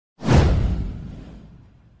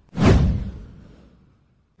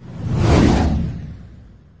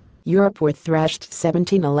Europe were thrashed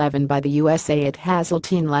 17-11 by the USA at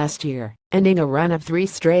Hazeltine last year, ending a run of 3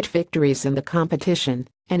 straight victories in the competition,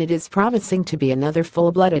 and it is promising to be another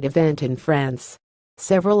full-blooded event in France.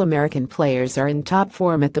 Several American players are in top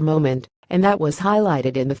form at the moment, and that was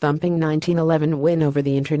highlighted in the thumping 19-11 win over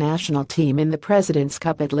the international team in the President's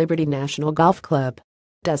Cup at Liberty National Golf Club.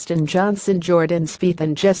 Dustin Johnson, Jordan Spieth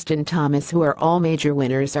and Justin Thomas, who are all major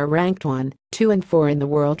winners, are ranked 1, 2 and 4 in the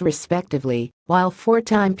world respectively, while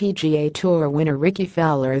 4-time PGA Tour winner Ricky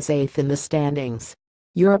Fowler is 8th in the standings.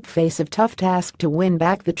 Europe face a tough task to win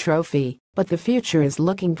back the trophy, but the future is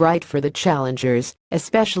looking bright for the challengers,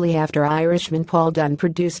 especially after Irishman Paul Dunne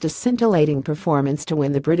produced a scintillating performance to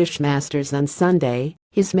win the British Masters on Sunday,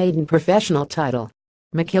 his maiden professional title.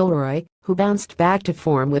 Mcilroy, who bounced back to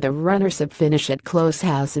form with a runners-up finish at Close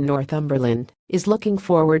House in Northumberland, is looking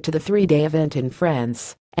forward to the 3-day event in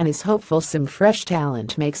France and is hopeful some fresh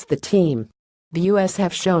talent makes the team. "The US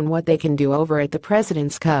have shown what they can do over at the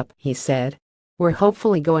President's Cup," he said. "We're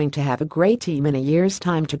hopefully going to have a great team in a year's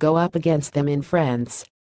time to go up against them in France."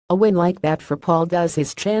 A win like that for Paul does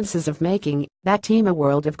his chances of making that team a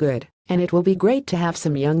world of good, and it will be great to have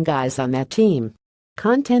some young guys on that team.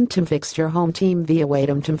 Content team fixture home team via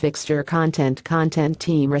Waydham team fixture content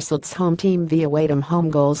team results home team via Waydham home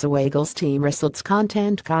goals away goals team results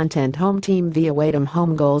content home team via Waydham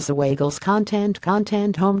home goals away goals content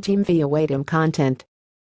home team via Waydham content